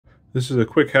This is a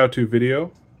quick how-to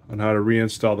video on how to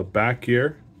reinstall the back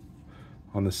gear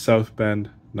on the South Bend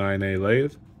 9A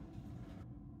lathe.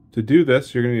 To do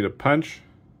this, you're going to need a punch,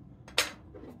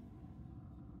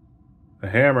 a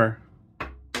hammer,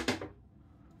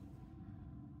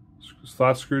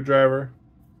 slot screwdriver,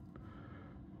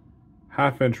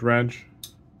 1/2-inch wrench,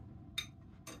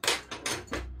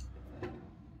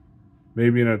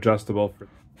 maybe an adjustable.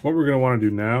 What we're going to want to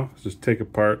do now is just take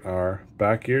apart our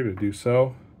back gear. To do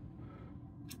so,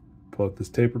 pull out this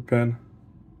taper pin.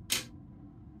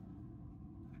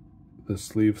 The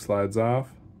sleeve slides off.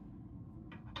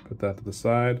 Put that to the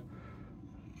side.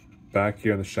 Back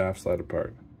gear and the shaft slide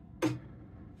apart.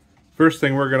 First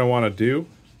thing we're going to want to do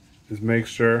is make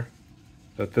sure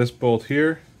that this bolt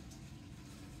here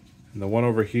and the one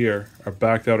over here are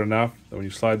backed out enough that when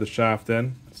you slide the shaft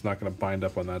in, it's not going to bind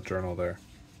up on that journal there.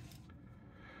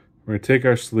 We're going to take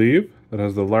our sleeve that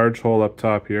has the large hole up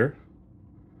top here,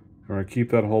 and we're going to keep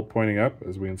that hole pointing up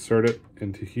as we insert it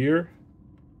into here,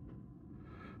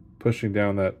 pushing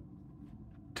down that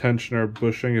tensioner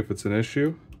bushing if it's an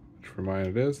issue, which for mine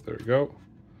it is. There we go.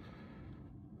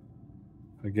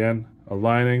 Again,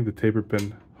 aligning the taper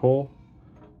pin hole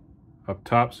up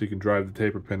top so you can drive the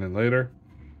taper pin in later.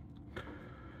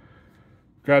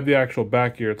 Grab the actual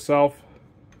back gear itself,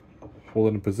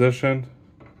 hold it in position,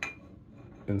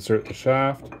 insert the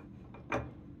shaft.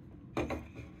 There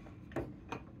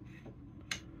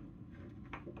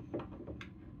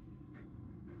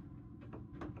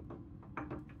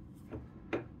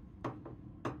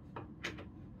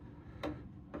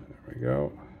we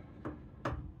go.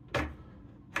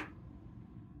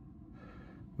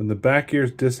 When the back gear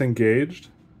is disengaged,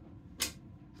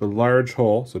 the large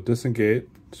hole, so disengage,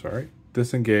 so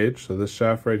this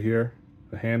shaft right here,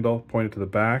 the handle pointed to the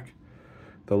back,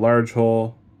 the large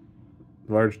hole,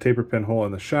 the large taper pin hole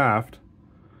in the shaft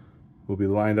will be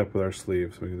lined up with our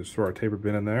sleeve. So we can just throw our taper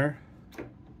pin in there,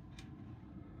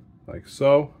 like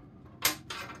so.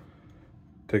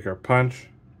 Take our punch,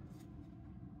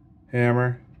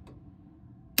 hammer,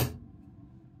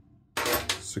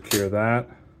 secure that.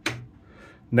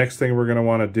 Next thing we're going to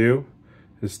want to do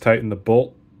is tighten the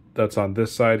bolt that's on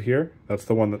this side here. That's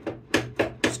the one that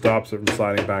stops it from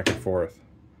sliding back and forth.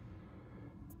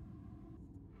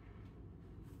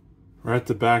 We're at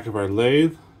the back of our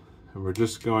lathe, and we're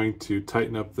just going to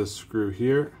tighten up this screw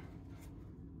here.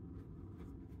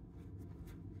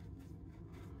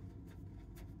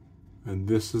 And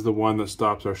this is the one that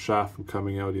stops our shaft from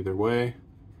coming out either way.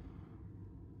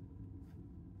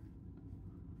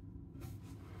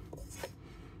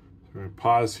 We're going to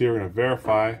pause here, we're going to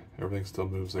verify everything still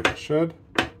moves like it should,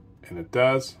 and it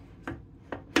does.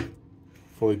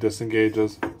 Fully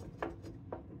disengages.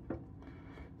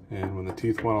 And when the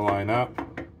teeth want to line up,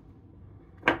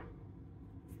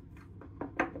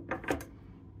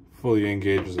 fully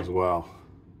engages as well.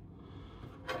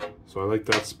 So I like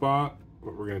that spot.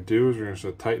 What we're going to do is we're going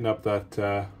to tighten up that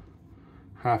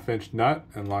 1/2-inch nut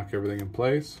and lock everything in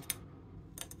place.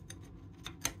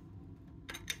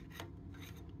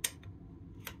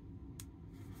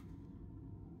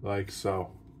 Like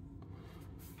so.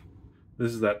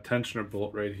 This is that tensioner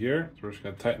bolt right here. So we're just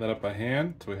going to tighten that up by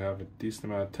hand so we have a decent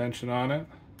amount of tension on it.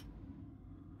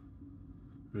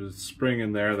 There's a spring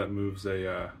in there that moves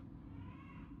a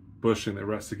bushing that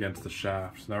rests against the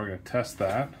shaft. So now we're going to test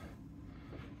that.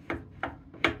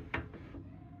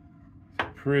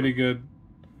 Pretty good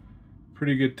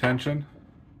tension.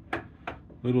 A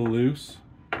little loose.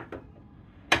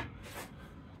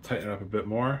 Tighten it up a bit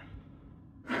more.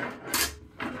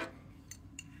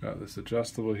 Got this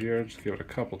adjustable here, just give it a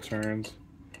couple turns.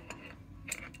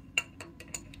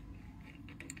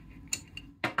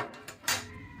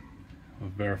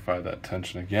 We'll verify that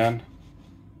tension again.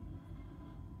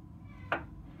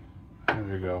 There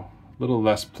we go. A little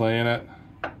less play in it.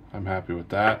 I'm happy with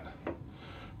that. I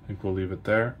think we'll leave it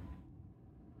there.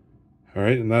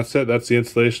 Alright, and that's it. That's the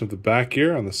installation of the back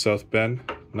gear on the South Bend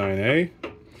 9A.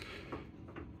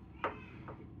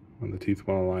 When the teeth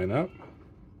want to line up.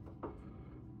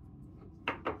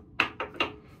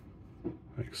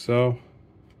 Like so.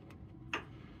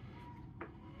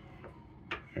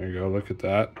 There you go, look at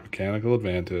that mechanical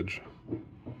advantage.